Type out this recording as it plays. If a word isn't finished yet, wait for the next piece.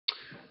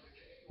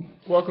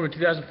Welcome to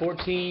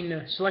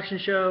 2014 selection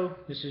show.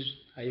 This is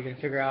how you're going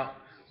to figure out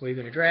where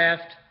you're going to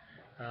draft.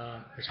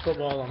 There's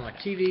football on my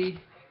TV,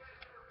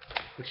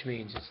 which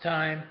means it's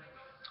time.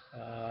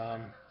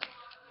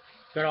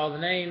 Got all the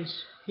names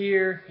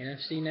here,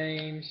 NFC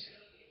names,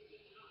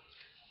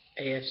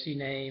 AFC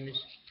names.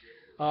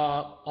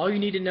 All you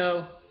need to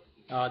know,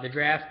 the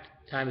draft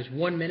time is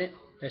 1 minute.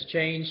 That's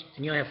changed,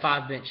 and you only have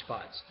 5 bench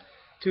spots.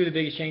 2 of the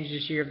biggest changes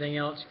this year. Everything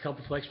else, a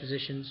couple flex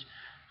positions.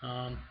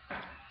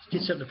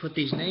 Get something to put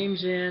these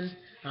names in.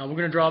 We're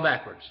going to draw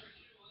backwards.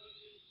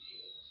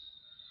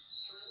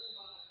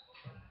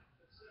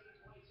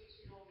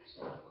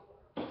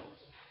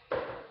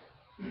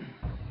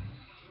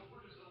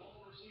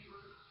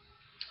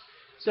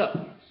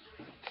 So,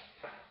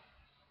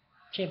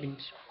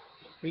 champions.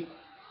 We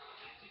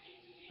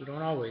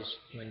don't always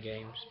win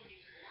games.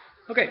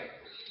 Okay.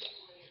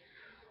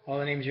 All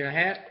the names you're going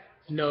to have.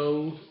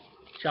 No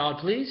child,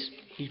 please.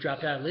 He's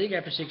dropped out of the league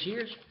after 6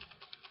 years.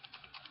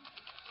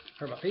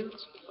 Hurt my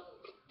feelings.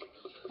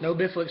 No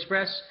Biffle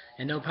Express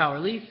and no Power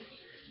Leaf.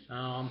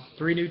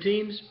 3 new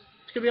teams.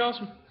 It's going to be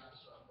awesome.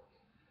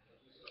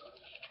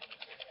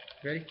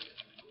 Ready?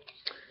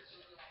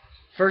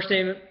 First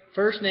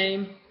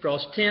name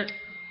draws 10th.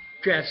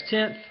 Drafts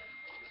 10th.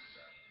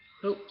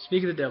 Oh,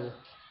 speak of the devil.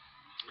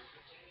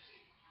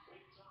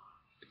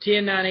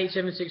 10, 9, 8,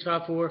 7, 6,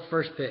 5, 4.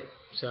 First pick.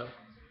 So,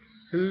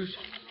 who's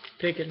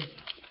picking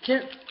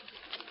 10th?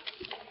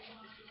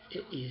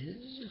 It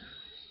is...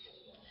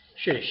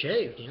 Should have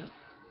shaved, you know.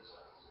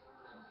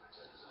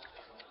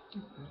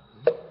 Oh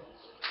my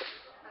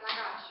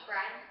gosh,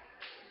 Brian?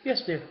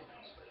 Yes, dear.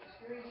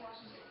 Who are you talking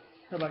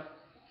to? Nobody.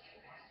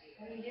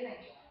 What are you doing?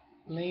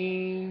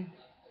 Lean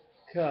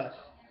cut.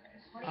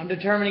 I'm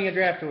determining a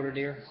draft order,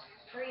 dear.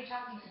 Who are you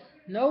talking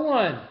to? No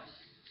one.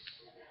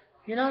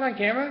 You're not on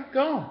camera.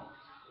 Go on.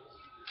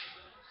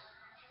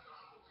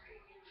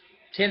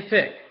 10th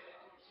pick.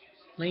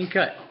 Lean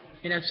cut.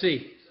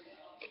 NFC.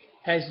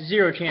 Has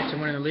 0 chance of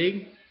winning the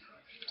league.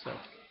 So,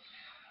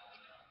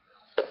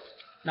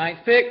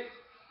 9th pick.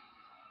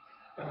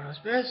 Going his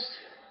best.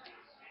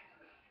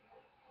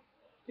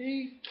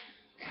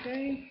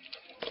 Okay.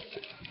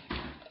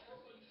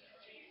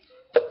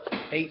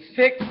 8th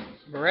pick.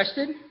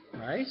 Burrested.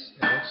 Nice.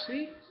 Let's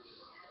see.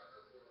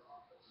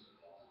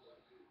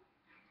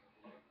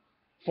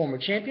 Former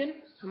champion,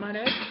 I might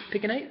add.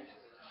 Picking 8th.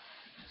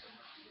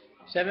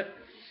 7th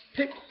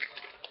pick.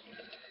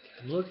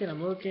 I'm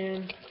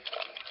looking.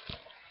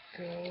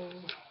 Go.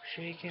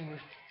 Shaking with.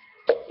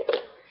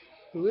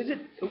 Who is it?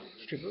 Oh,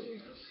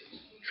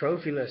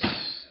 Trophyless.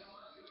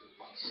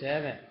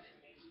 7th.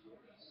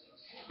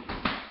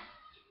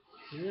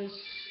 This.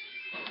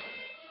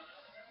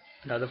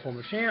 Another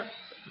former champ.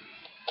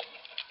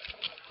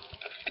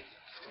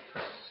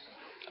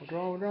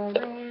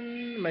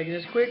 Drawing. Making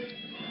this quick.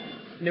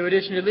 New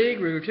addition to the league,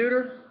 Ruger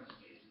Tutor.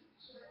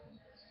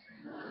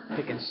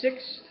 Picking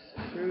 6th.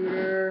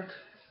 Ruger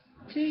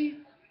T.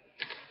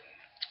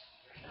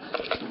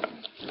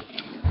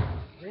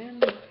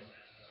 Then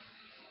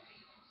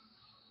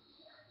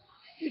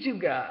YouTube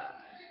guy.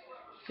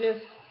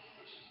 5th.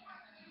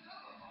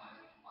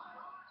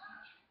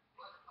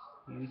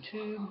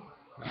 YouTube.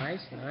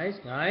 Nice.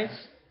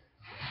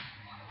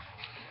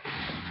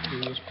 He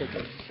was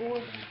picking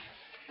 4th.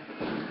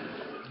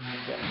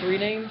 Got 3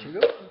 names. Here we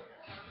go.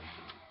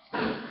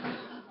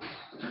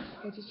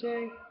 What's it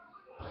say?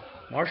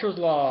 Marshall's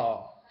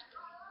Law.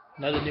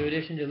 Another new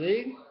addition to the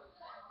league.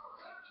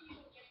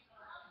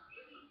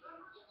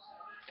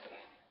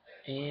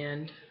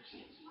 And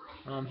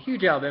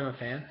huge Alabama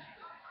fan.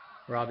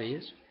 Robbie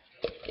is.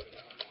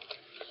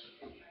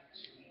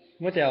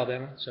 Went to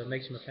Alabama, so it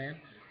makes him a fan.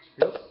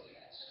 Yep.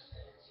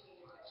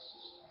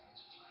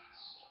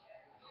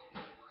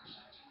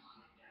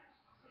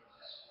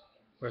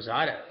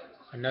 Rosado.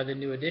 Another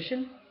new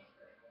addition.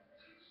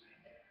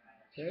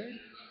 3rd.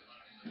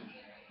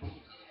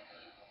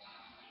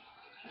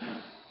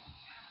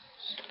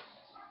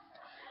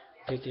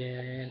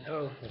 Picking,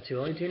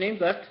 only 2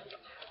 names left.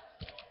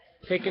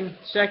 Picking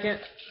 2nd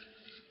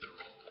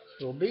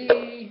will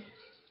be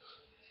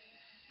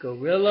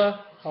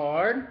Gorrilla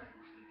Hard.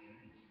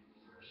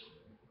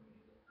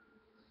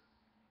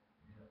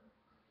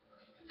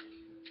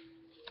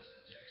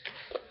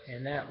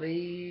 And that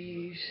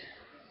leaves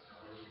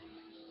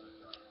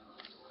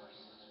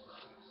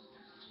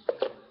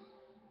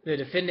the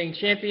defending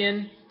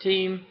champion,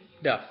 Team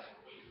Duff.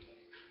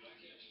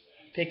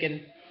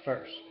 Picking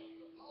 1st.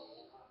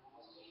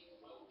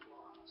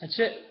 That's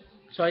it.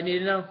 That's all I need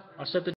to know. I'll set the